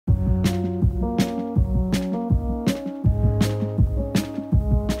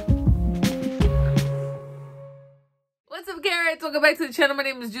up, carrots? Welcome back to the channel. My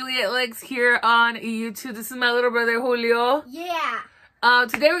name is Juliet Legs here on YouTube. This is my little brother Julio. Yeah.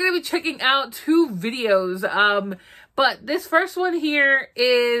 Today we're gonna be checking out two videos. But this first one here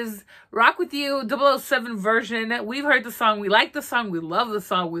is Rock With You 007 version. We've heard the song. We like the song. We love the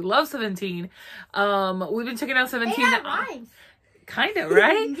song. We love 17. We've been checking out 17. Hey, that rhymes. Kind of,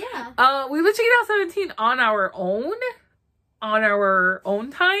 right? Yeah. We've been checking out 17 on our own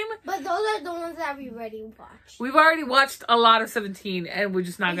time. But those are the ones that we already watched. We've already watched a lot of 17 and we're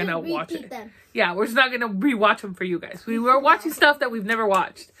just not going to watch it. Them. Yeah, we're just not going to rewatch them for you guys. We were watching stuff that we've never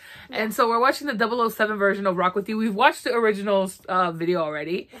watched. Yeah. And so we're watching the 007 version of Rock With You. We've watched the original video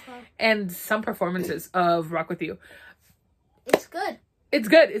already and some performances of Rock With You. It's good. It's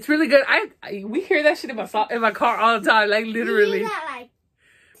good. It's really good. We hear that shit in my car all the time, like literally. We hear that, like,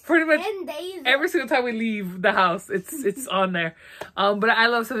 pretty much 10 days. Every single time we leave the house, it's on there. But I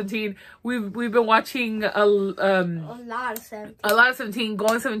love 17. We've been watching a lot of 17,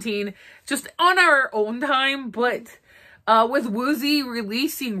 going 17, just on our own time. But with Woozi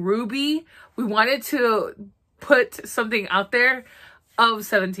releasing Ruby, we wanted to put something out there of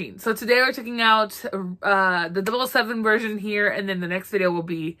 17. So today we're checking out the 007 version here, and then the next video will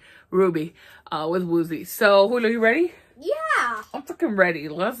be Ruby with Woozi. So Julio, you ready? Yeah. I'm fucking ready.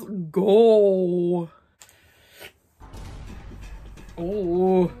 Let's go.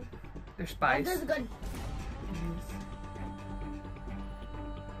 Oh, there's spice. This is good.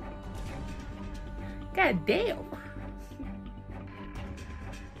 God damn.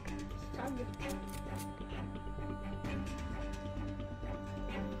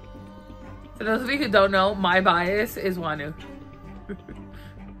 For those of you who don't know, my bias is Wanu.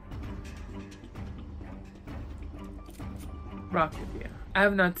 Rock With You. I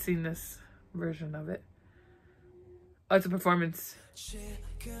have not seen this version of it. Oh, it's a performance.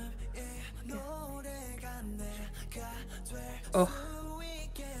 Oh.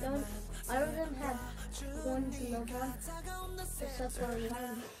 I don't have one to love one. Except for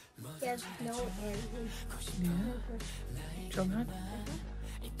one. Yes, no, and yeah. Jonghan?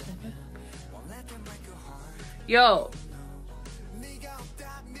 Yo.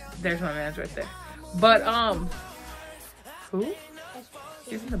 There's my man's right there. But, who?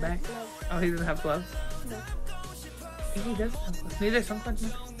 He's in the back. Oh, he doesn't have gloves? No. He doesn't have gloves. Neither Songkwan.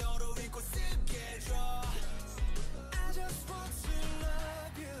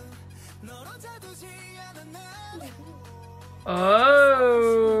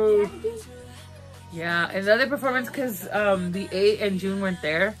 Oh! Yeah, another performance because the 8 and June weren't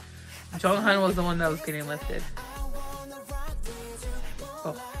there. Jonghan was the one that was getting lifted.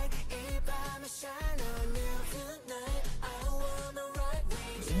 Oh.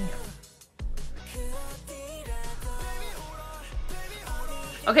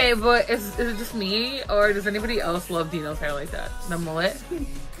 Okay, but is it just me, or does anybody else love Dino's hair like that? The mullet?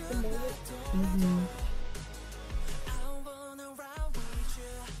 The mullet. Mm-hmm.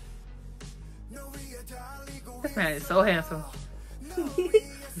 This man is so handsome.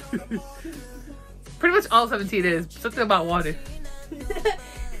 Pretty much all 17 is. Something about water.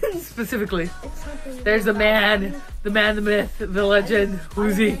 Specifically. There's the man, the myth, the legend,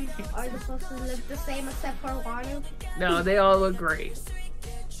 Woozi. Are they supposed to look the same except for Wanu? No, they all look great.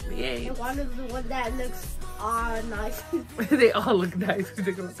 Yay. And Wanu's the one that looks nice. They all look nice.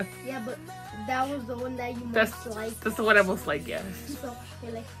 Yeah, but that was the one that you most like. That's the one I most like, yes. So,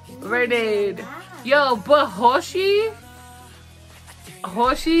 you're like, Rated. Yeah. Yo, but Hoshi's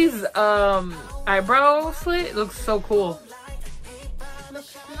eyebrow slit looks so cool.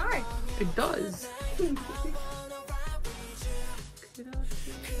 Looks smart. It does.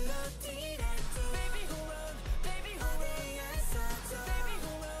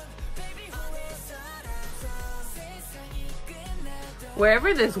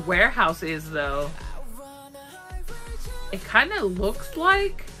 Wherever this warehouse is, though, it kind of looks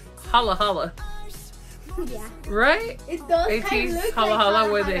like Holla Holla. Yeah. Right? It does kind of look Holla like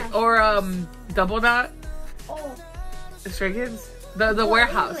Holla with it. Or Double Knot. Oh. The Stray Kids. The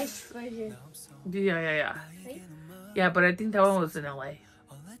warehouse. Like Yeah. Right? Yeah, but I think that one was in LA.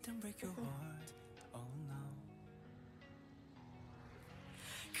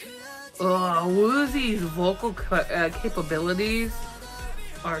 Oh, Woozi's vocal capabilities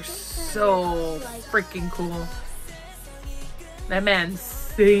are so freaking cool. That man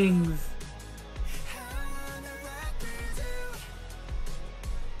sings.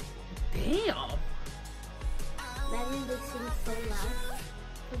 Damn. Imagine they sing so loud.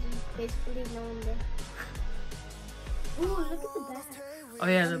 Because it's basically no one there. Ooh, look at the back. Oh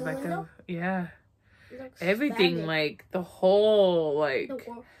yeah, the back of, yeah. everything, abandoned. like the whole, like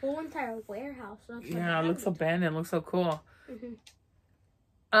the whole entire warehouse looks it looks abandoned. Looks so cool. Mm-hmm.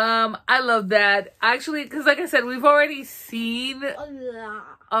 I love that actually, because like I said, we've already seen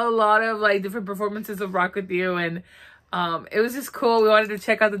a lot of like different performances of Rock With You, and it was just cool. We wanted to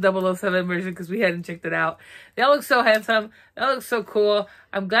check out the 007 version because we hadn't checked it out. They all look so handsome. They all look so cool.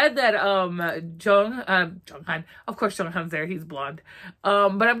 I'm glad that Jonghan, of course Jonghan's there. He's blonde.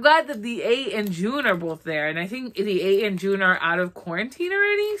 But I'm glad that the A and June are both there, and I think the A and June are out of quarantine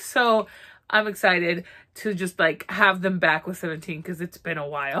already. So I'm excited to just like have them back with 17 because it's been a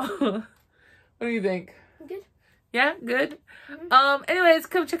while. What do you think? Good. Yeah, good. Anyways,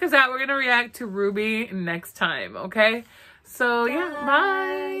 come check us out. We're gonna react to RWBY next time, okay? So yeah,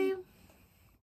 bye.